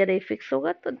आपका gear a fix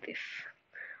होगा तो दिस।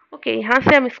 ओके, यहाँ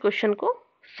से हम इस क्वेश्चन को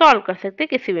सॉल्व कर सकते हैं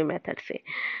किसी भी मेथड से।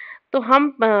 तो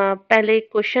हम पहले एक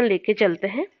क्वेश्चन लेके चलते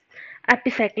हैं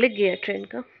एपिसाइक्लिक गियर ट्रेन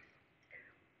का।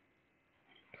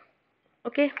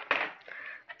 ओके,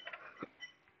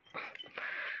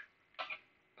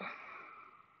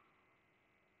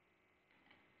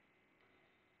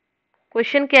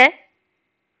 क्वेश्चन क्या है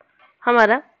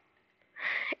हमारा?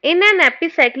 In an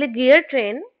epicyclic gear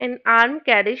train, an arm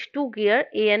carries two gear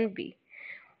A and B,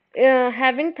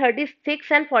 having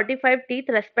 36 and 45 teeth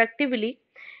respectively.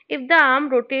 If the arm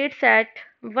rotates at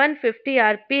 150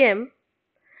 rpm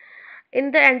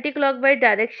in the anticlockwise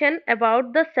direction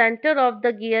about the center of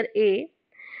the gear A,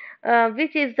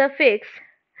 which is the fix,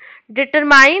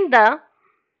 determine the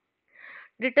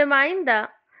determine the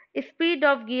speed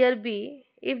of gear B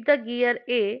if the gear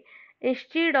A,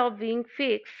 instead of being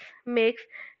fixed, makes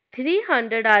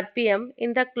 300 rpm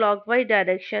in the clockwise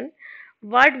direction.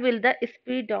 What will the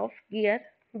speed of gear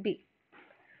be?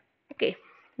 Okay,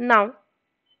 now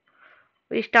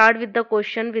we start with the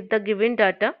question with the given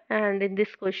data, and in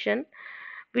this question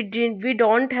we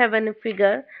don't have any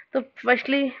figure, so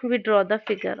firstly we draw the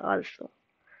figure also.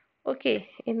 Okay,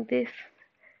 in this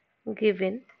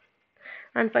given,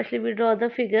 and firstly we draw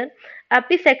the figure।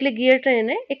 Epicyclic gear train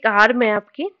है, एक arm है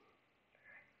आपकी,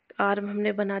 arm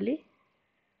हमने बना ली।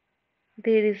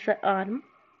 There is a arm,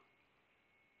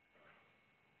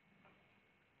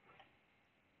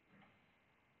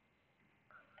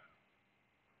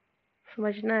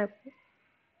 समझना है आपको।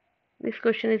 This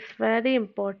question is very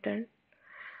important,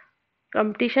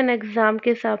 competition exam के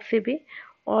हिसाब से भी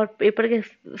और पेपर के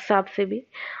हिसाब से भी।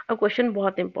 अब क्वेश्चन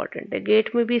बहुत इंपॉर्टेंट है,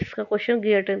 गेट में भी इसका क्वेश्चन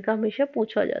गियर ट्रेन का हमेशा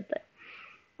पूछा जाता है।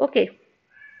 ओके,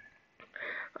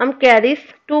 हम carries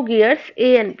to gears A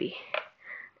and B,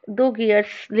 दो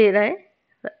गियर्स ले रहे हैं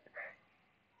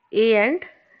A and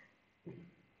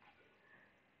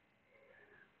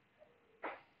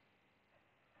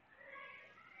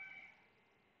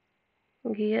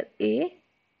gear A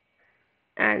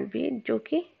and B, जो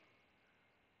कि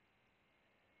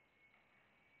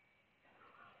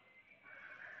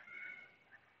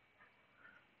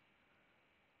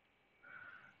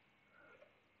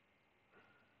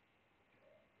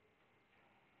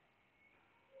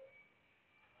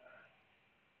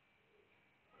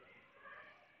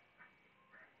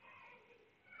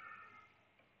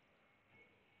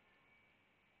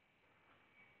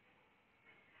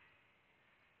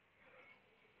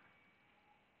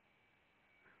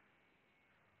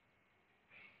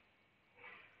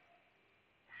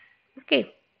okay,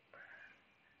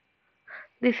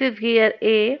 this is gear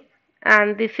A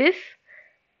and this is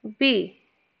B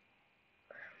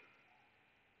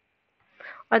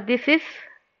और this is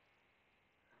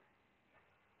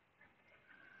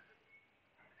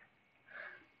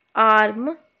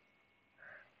arm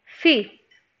C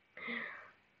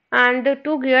and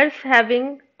two gears having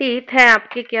teeth है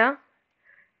आपके क्या,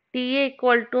 टी ए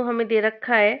इक्वल टू हमें दे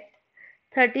रखा है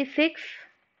 36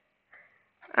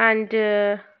 and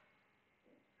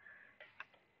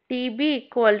T B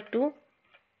equal to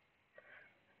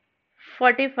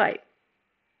 45।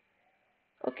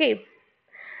 Okay,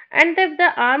 and if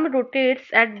the arm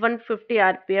rotates eight 150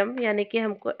 rpm, यानी कि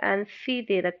हमको एन सी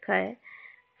दे रखा है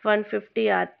 150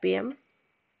 rpm।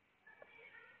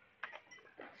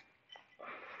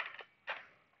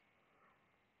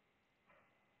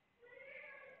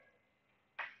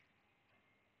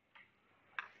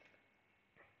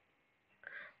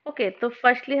 ओके, तो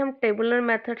फर्स्टली हम टेबुलर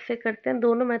मेथड से करते हैं,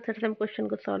 दोनों मेथड से हम क्वेश्चन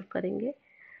को सॉल्व करेंगे।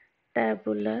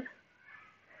 टेबुलर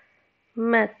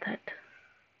मेथड,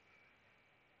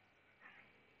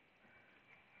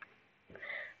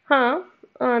 हाँ,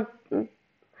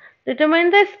 determine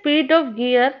the speed of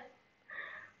gear।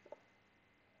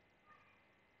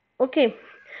 Okay,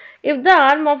 if the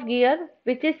arm of gear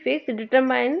which is fixed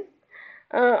determine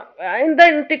in the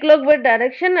anticlockwise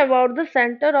direction about the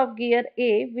center of gear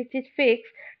A which is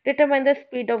fixed, determine the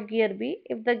speed of gear B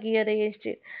if the gear A is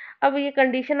straight। अब ये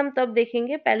condition हम तब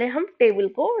देखेंगे, पहले हम table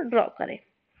को draw करें।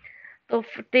 तो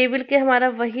टेबल के हमारा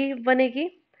वही बनेगी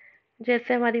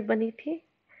जैसे हमारी बनी थी,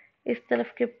 इस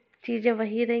तरफ के चीजें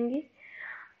वही रहेंगी।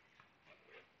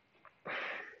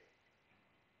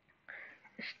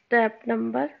 Step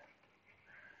number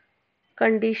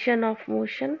condition of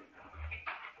motion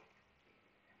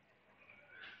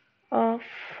of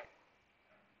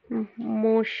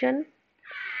motion.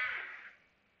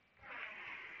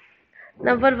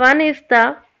 Number one is the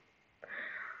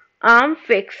arm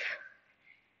fix.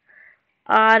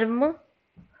 Arm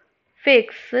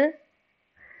fix,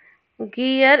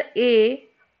 gear A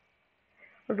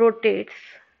rotates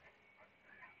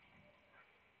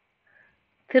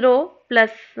through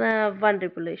plus 1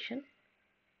 revolution.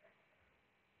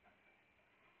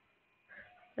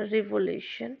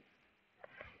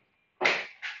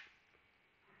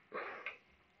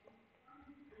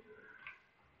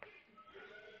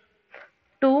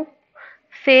 2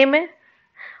 same है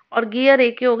और गियर ए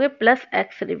के हो गए plus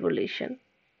x revolution.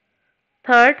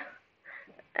 Third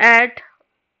eight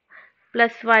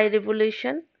plus Y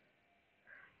revolution.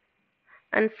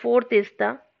 And fourth is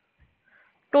the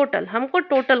total. हमको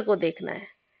total को देखना है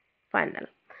final.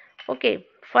 Okay,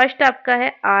 first आपका है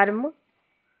आर्म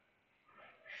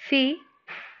सी,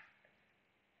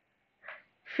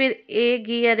 फिर ए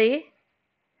गियर ए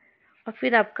और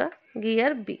फिर आपका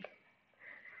गियर बी.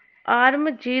 आर्म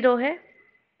 0 है,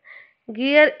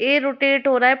 गियर ए रोटेट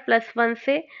हो रहा है प्लस 1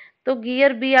 से, तो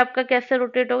गियर बी आपका कैसे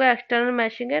रोटेट होगा? एक्सटर्नल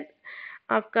मैशिंग है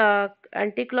आपका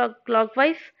anti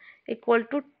clockwise equal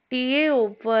to T A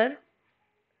over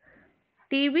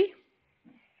T B.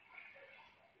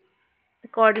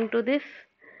 According to this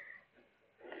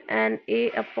N A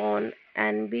upon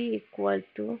N B equal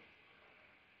to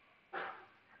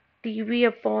T B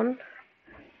upon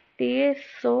T A.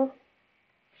 So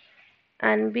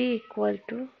N B equal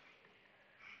to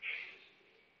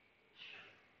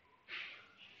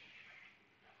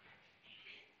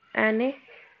N A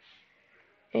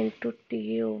into T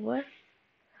A over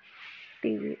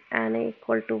T B. N A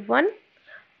equal to 1,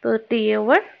 तो T A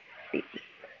over T B.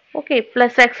 Okay,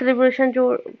 plus x revolution जो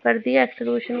कर दिया, x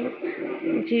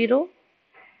revolution 0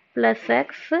 plus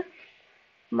x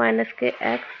minus के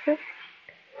x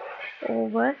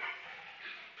over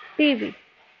T B.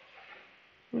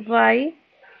 Y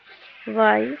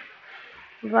Y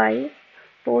Y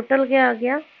total क्या आ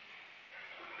गया?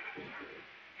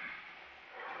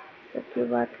 इसकी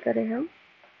बात करें हम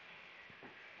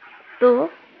तो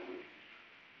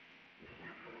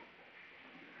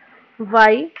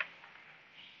Y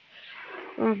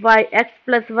Y x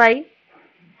plus Y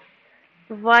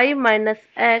Y minus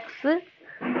x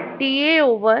T A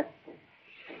over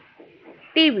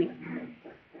T B.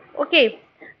 Okay,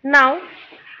 now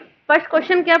first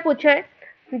question क्या पूछा है?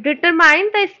 Determine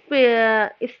the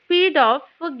speed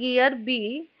of gear be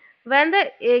when the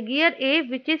gear A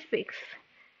which is fix.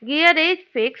 Gear a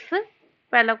fix,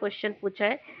 पहला question पूछा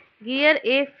है. Gear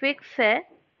a fix है,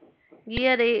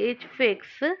 gear A is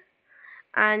fix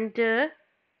and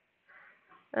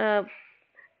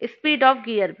speed of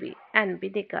gear B N B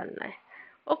निकालना है.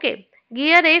 Okay,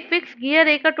 gear a fix, gear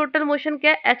ए का total motion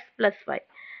क्या है? X plus Y.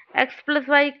 X plus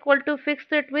Y equal to fix,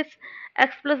 तो it means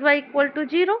x plus Y equal to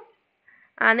 0.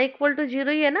 आने equal to 0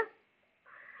 ही है ना.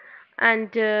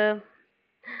 And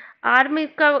arm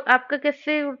का आपका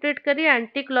कैसे रोटेट करिए?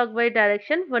 एंटी क्लॉकवाइज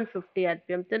डायरेक्शन 150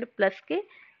 आरपीएम, तो प्लस के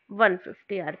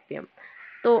 150 आरपीएम.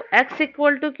 तो x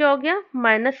इक्वल टू क्या हो गया?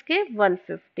 माइनस के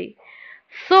 150.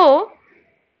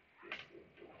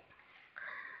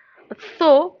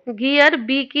 सो गियर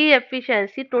बी की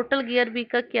एफिशिएंसी, टोटल गियर बी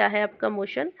का क्या है आपका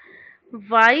motion?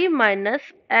 y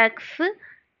minus x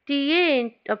T A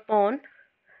upon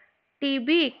T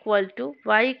B equal to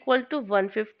Y equal to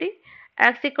 150,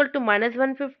 x equal to minus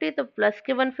 150, तो प्लस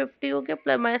के 150 हो गया,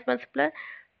 plus minus minus plus.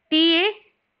 T A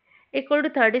equal to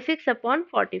 36 upon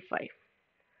 45.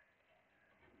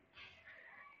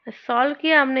 Solve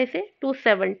किया हमने इसे,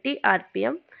 270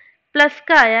 आरपीएम प्लस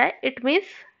का आया है, it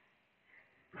means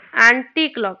anti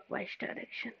clockwise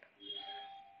direction.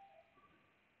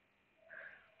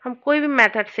 हम कोई भी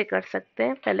मेथड से कर सकते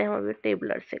हैं, पहले हम अभी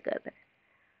टेबलर से कर रहे हैं.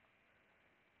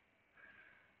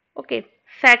 Okay,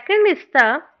 second is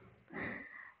the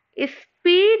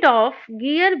speed of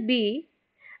gear B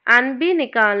and B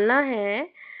निकालना है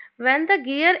when the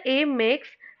gear A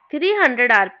makes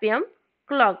 300 RPM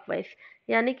clockwise.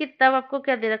 यानी कि तब आपको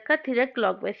क्या दे रखा है? 300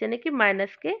 क्लॉकवाइज, यानी कि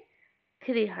माइनस के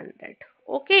 300.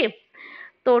 ओके,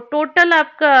 तो टोटल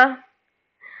आपका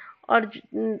और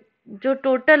जो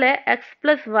टोटल है एक्स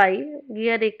प्लस वाई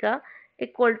गियर ए का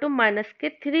इक्वल टू माइनस के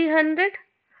 300.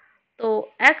 तो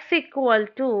x इक्वल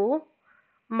टू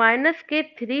माइनस के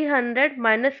 300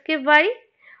 माइनस के y,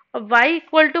 और y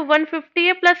इक्वल टू 150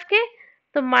 है प्लस के,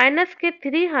 तो माइनस के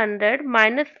 300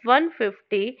 माइनस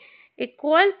 150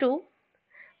 इक्वल टू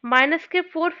माइनस के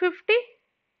 450.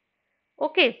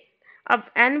 ओके,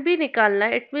 अब एन बी निकालना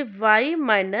है, it mean y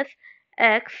minus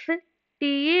x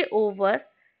TA over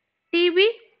TB,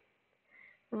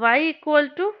 y equal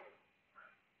to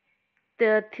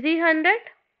the 300.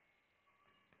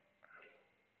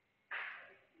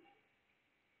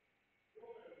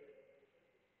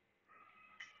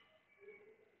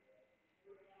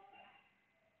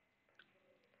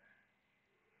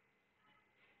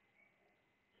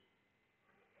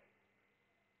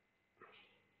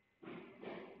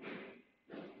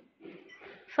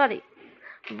 Sorry,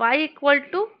 y equal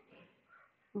to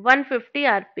 150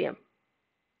 RPM,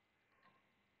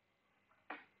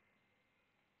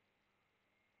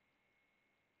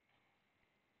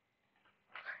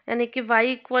 यानी कि y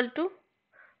equal to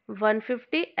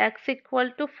 150, x equal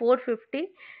to 450,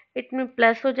 it में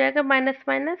plus हो जाएगा minus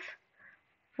minus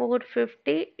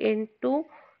 450 into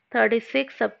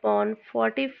 36 upon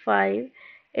 45,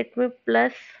 it में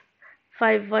plus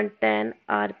 5110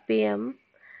 RPM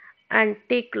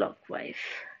anti clockwise.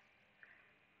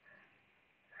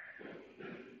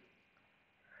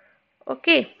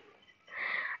 Okay,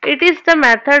 it is the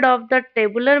method of the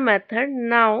tabular method.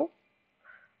 Now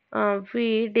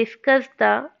we discuss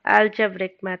the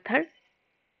algebraic method.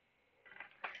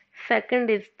 Second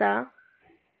is the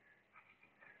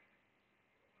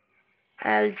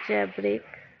algebraic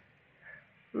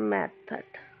method.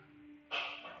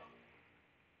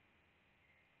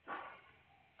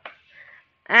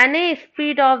 NA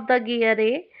speed of the gear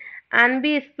A, NB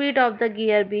speed of the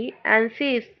gear B, and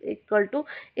C is equal to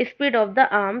speed of the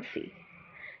arm C.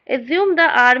 Assume the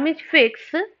arm is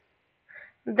fixed,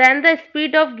 then the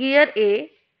speed of gear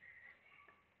A,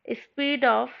 speed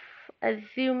of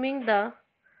assuming the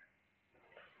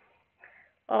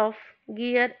of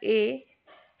gear A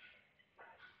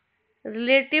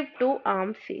relative to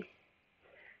arm C,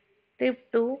 relative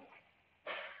to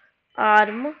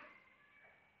arm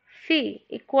C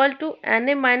equal to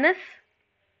Na minus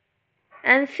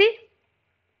Nc.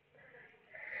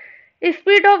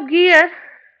 Speed of gear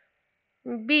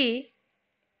B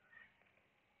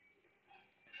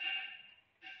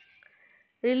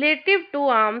relative to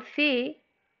arm C,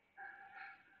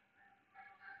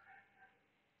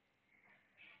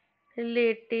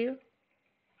 relative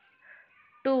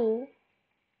to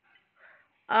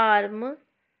arm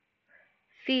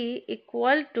C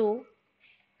equal to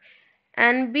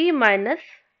Nb minus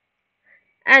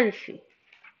Nc.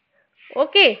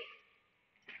 Okay,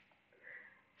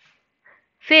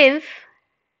 since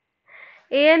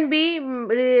A and B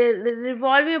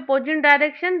revolve in opposite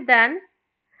direction, then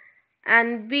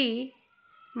Nb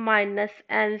minus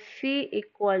Nc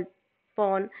equal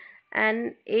upon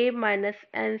Na minus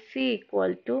Nc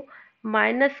equal to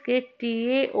minus k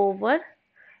Ta over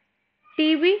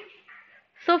Tb.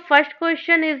 So first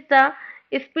question is the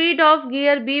speed of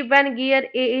gear B when gear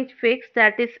A is fixed,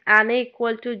 that is Na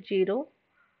equal to 0,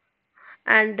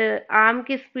 and arm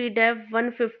की speed है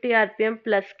 150 RPM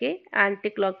plus के anti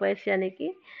clockwise यानी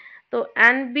कि, तो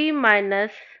NB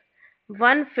minus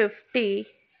 150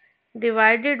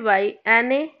 divided by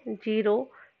Na 0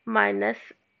 minus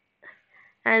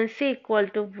Nc equal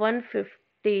to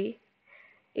 150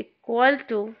 equal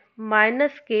to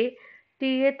minus के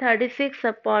TA 36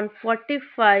 upon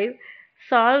 45.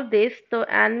 Solve this, तो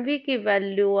NV की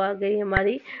value आ गई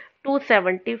हमारी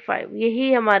 275.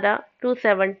 यही हमारा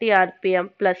 270 RPM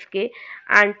प्लस के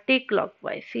एंटी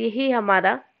क्लॉकवाइज, यही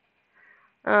हमारा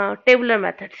टेबुलर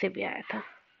मेथड से भी आया था.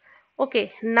 Okay,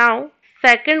 now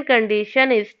second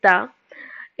condition is the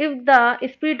if the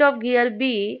speed of gear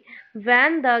B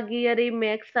when the gear A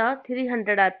makes a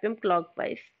 300 RPM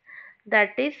clockwise,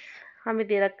 that is हमें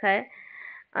दे रखा है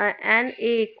Na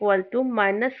इक्वल टू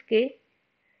माइनस के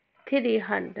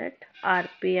 300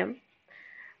 RPM,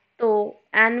 तो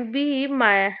NB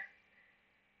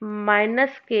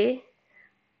माइनस के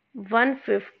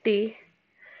 150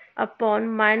 अपॉन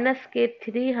माइनस के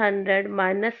 300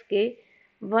 minus के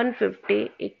 150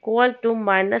 equal to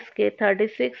minus के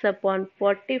 36 upon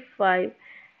 45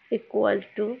 equal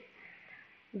to,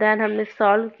 then हमने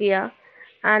सॉल्व किया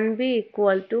NB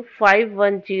equal to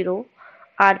 510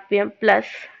 RPM plus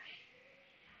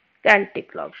anti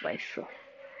clockwise. सो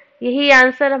यही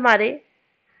आंसर हमारे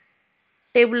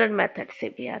टेबुलर मेथड से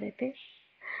भी आ रहे थे.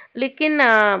 लेकिन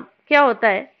क्या होता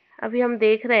है अभी हम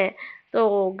देख रहे हैं,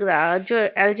 तो जो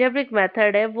एल्जेब्रिक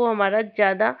मेथड है वो हमारा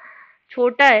ज़्यादा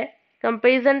छोटा है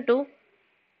कंपेरिजन टू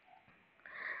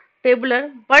टेबुलर,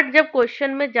 बट जब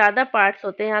क्वेश्चन में ज़्यादा पार्ट्स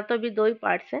होते हैं, यहाँ तो अभी 2 ही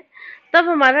पार्ट्स हैं, तब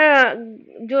हमारा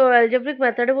जो एल्जेब्रिक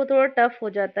मेथड है वो थोड़ा टफ हो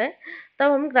जाता है,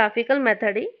 तब हम ग्राफिकल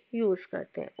मेथड ही यूज़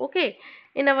करते हैं. Okay,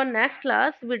 in our next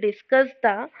class we discuss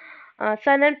the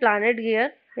sun and planet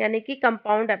gear, यानी कि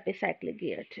compound epicyclic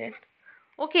gear train.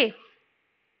 Okay,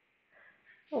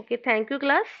 okay, thank you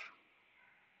class.